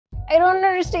I don't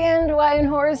understand why in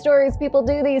horror stories people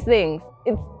do these things.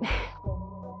 It's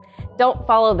don't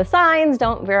follow the signs,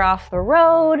 don't veer off the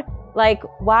road. Like,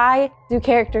 why do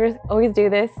characters always do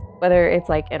this? Whether it's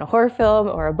like in a horror film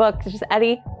or a book, just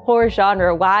any horror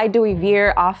genre, why do we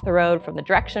veer off the road from the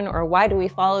direction, or why do we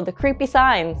follow the creepy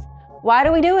signs? Why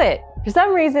do we do it? For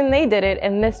some reason, they did it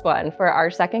in this one for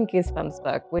our second Goosebumps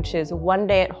book, which is One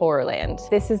Day at Horrorland.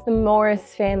 This is the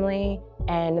Morris family,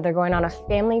 and they're going on a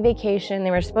family vacation. They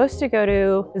were supposed to go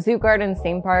to the Zoo Gardens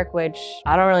theme park, which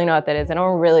I don't really know what that is. I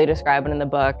don't really describe it in the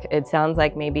book. It sounds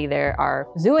like maybe there are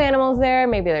zoo animals there,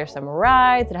 maybe there's some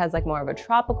rides. It has like more of a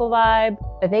tropical vibe.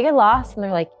 But they get lost and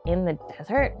they're like in the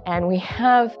desert. And we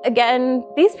have, again,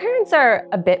 these parents are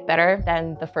a bit better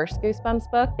than the first Goosebumps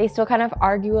book. They still kind of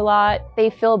argue a lot. They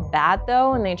feel bad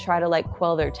though, and they try to like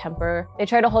quell their temper. They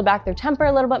try to hold back their temper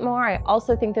a little bit more. I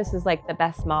also think this is like the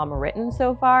best mom written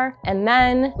so far. And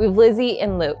then we have Lizzie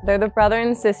and Luke. They're the brother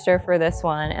and sister for this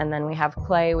one. And then we have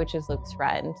Clay, which is Luke's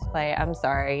friend. Clay, I'm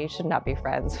sorry, you should not be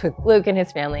friends with Luke and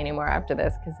his family anymore after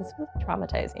this, because this was a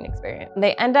traumatizing experience.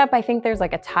 They end up, I think there's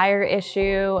like a tire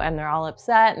issue and they're all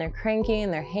upset and they're cranky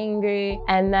and they're hangry.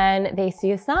 And then they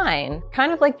see a sign,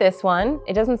 kind of like this one.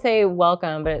 It doesn't say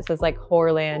welcome, but it says like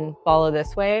Horrorland, follow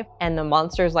this way. And the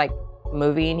monster's like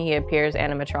moving, he appears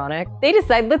animatronic. They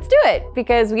decide, let's do it,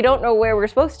 because we don't know where we're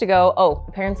supposed to go. Oh,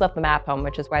 the parents left the map home,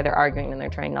 which is why they're arguing and they're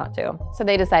trying not to. So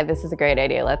they decide this is a great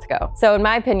idea, let's go. So in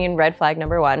my opinion, red flag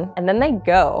number one, and then they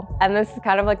go. And this is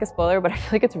kind of like a spoiler, but I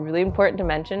feel like it's really important to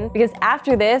mention, because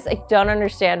after this, I don't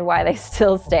understand why they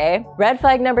still stay. Red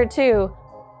flag number two,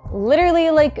 literally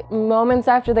like moments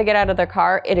after they get out of their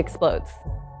car, it explodes.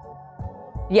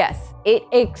 Yes, it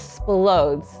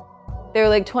explodes. They're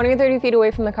like 20 or 30 feet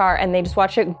away from the car and they just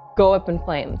watch it go up in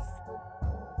flames.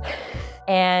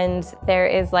 And there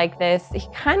is like this, he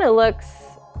kind of looks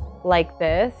like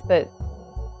this, but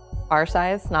our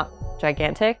size, not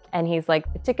gigantic. And he's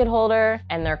like the ticket holder,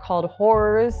 and they're called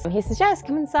horrors. And he says, yes,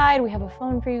 come inside. We have a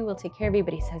phone for you. We'll take care of you.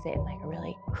 But he says it in like a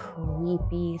really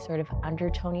creepy sort of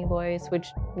undertony voice, which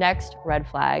next, red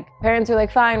flag. Parents are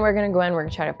like, fine, we're gonna go in. We're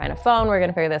gonna try to find a phone. We're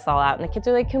gonna figure this all out. And the kids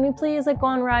are like, can we please like go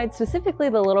on rides? Specifically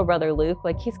the little brother, Luke,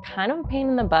 like he's kind of a pain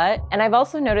in the butt. And I've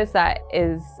also noticed that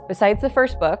is, besides the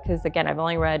first book, because again, I've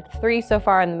only read 3 so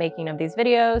far in the making of these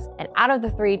videos. And out of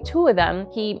the 3, 2 of them,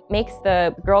 he makes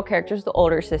the girl characters, the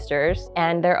older sisters,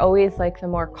 and they're always like the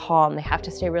more calm. They have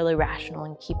to stay really rational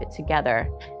and keep it together.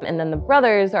 And then the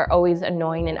brothers are always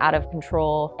annoying and out of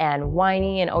control and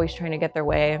whiny and always trying to get their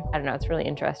way. I don't know, it's really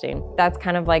interesting. That's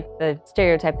kind of like the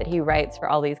stereotype that he writes for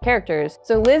all these characters.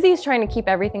 So Lizzie's trying to keep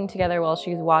everything together while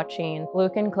she's watching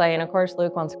Luke and Clay. And of course,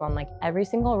 Luke wants to go on like every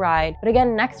single ride. But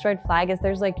again, next red flag is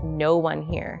there's like no one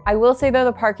here. I will say though,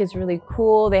 the park is really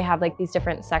cool. They have like these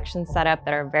different sections set up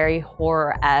that are very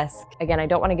horror-esque. Again, I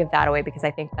don't want to give that away because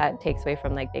I think that takes away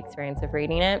from like the experience of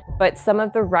reading it. But some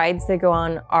of the rides they go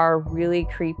on are really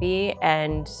creepy,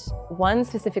 and one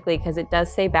specifically because it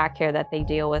does say back here that they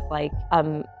deal with like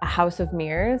a house of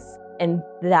mirrors, and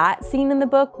that scene in the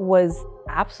book was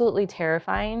absolutely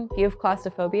terrifying. If you have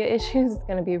claustrophobia issues, it's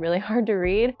gonna be really hard to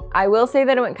read. I will say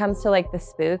that when it comes to like the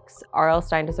spooks, R.L.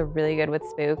 Stine does a really good with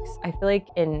spooks. I feel like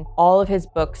in all of his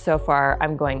books so far,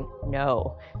 I'm going,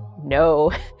 no.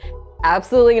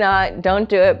 Absolutely not, don't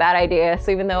do it, bad idea.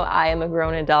 So even though I am a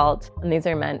grown adult and these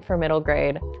are meant for middle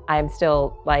grade, I'm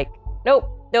still like, nope,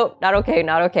 not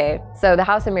okay. So the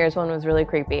House of Mirrors one was really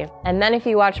creepy. And then if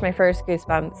you watch my first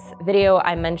Goosebumps video,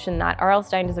 I mentioned that R.L.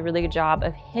 Stine does a really good job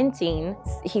of hinting.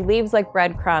 He leaves like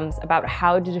breadcrumbs about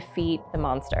how to defeat the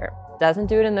monster. Doesn't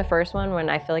do it in the first one, when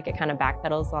I feel like it kind of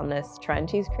backpedals on this trend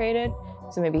he's created.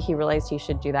 So maybe he realized he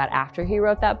should do that after he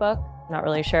wrote that book. Not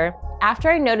really sure.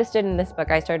 After I noticed it in this book,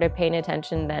 I started paying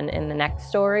attention then in the next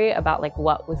story about like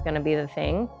what was gonna be the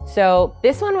thing. So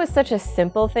this one was such a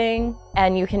simple thing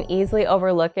and you can easily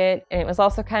overlook it. And it was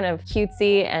also kind of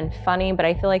cutesy and funny, but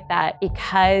I feel like that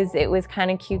because it was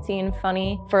kind of cutesy and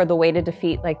funny for the way to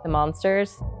defeat like the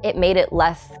monsters, it made it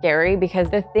less scary, because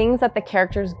the things that the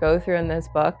characters go through in this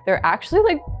book, they're actually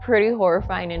like pretty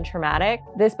horrifying and traumatic.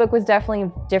 This book was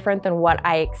definitely different than what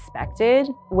I expected,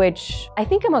 which I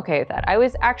think I'm okay with that. I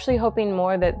was actually hoping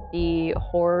more that the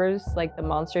horrors, like the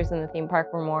monsters in the theme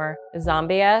park, were more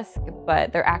zombie-esque,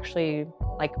 but they're actually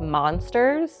like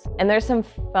monsters. And there's some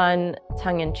fun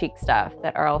tongue-in-cheek stuff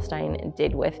that R.L. Stine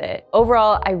did with it.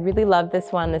 Overall, I really love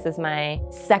this one. This is my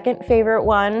second favorite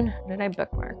one. What did I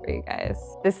bookmark for you guys?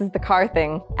 This is the car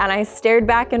thing. And I stared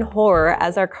back in horror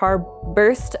as our car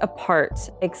burst apart,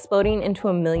 exploding into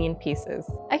a million pieces.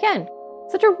 Again,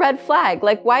 such a red flag.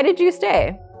 Like, why did you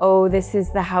stay? Oh, this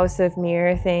is the House of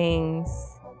Mirror things.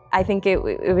 I think it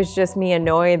was just me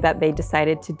annoyed that they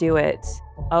decided to do it.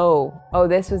 Oh,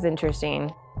 this was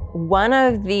interesting. One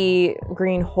of the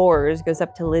green whores goes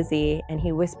up to Lizzie and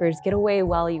he whispers, "Get away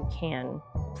while you can."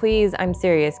 Please, I'm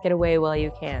serious, get away while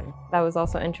you can. That was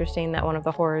also interesting that one of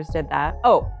the horrors did that.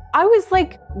 Oh, I was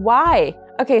like, why?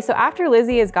 Okay, so after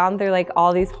Lizzie has gone through like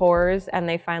all these horrors and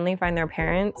they finally find their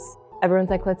parents, everyone's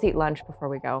like, let's eat lunch before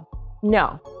we go.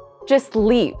 No, just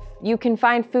leave. You can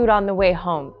find food on the way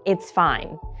home. It's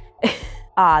fine.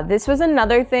 This was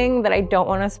another thing that I don't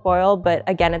want to spoil, but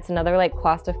again, it's another like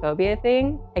claustrophobia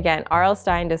thing. Again, R.L.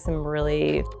 Stine does some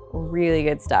really, really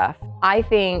good stuff. I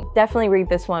think definitely read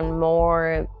this one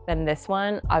more than this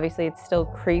one. Obviously, it's still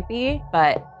creepy,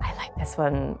 but I like this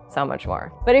one so much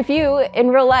more. But if you, in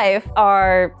real life,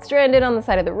 are stranded on the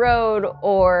side of the road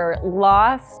or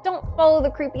lost, don't follow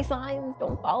the creepy signs,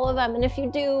 don't follow them. And if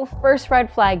you do, first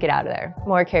red flag, get out of there.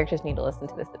 More characters need to listen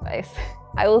to this advice.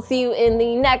 I will see you in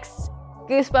the next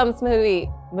Goosebumps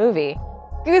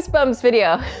Goosebumps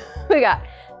video. We got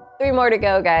 3 more to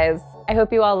go, guys. I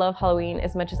hope you all love Halloween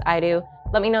as much as I do.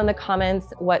 Let me know in the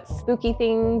comments what spooky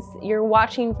things you're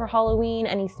watching for Halloween,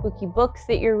 any spooky books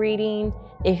that you're reading,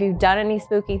 if you've done any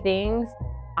spooky things.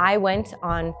 I went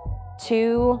on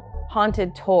 2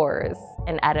 haunted tours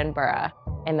in Edinburgh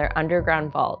in their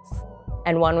underground vaults,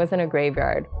 and one was in a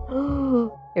graveyard.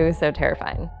 It was so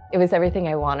terrifying. It was everything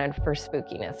I wanted for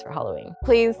spookiness for Halloween.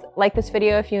 Please like this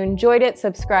video if you enjoyed it,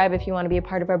 subscribe if you want to be a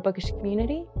part of our bookish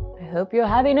community. I hope you're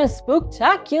having a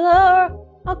spooktacular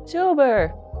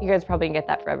October. You guys probably can get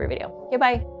that for every video. Okay,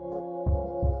 bye.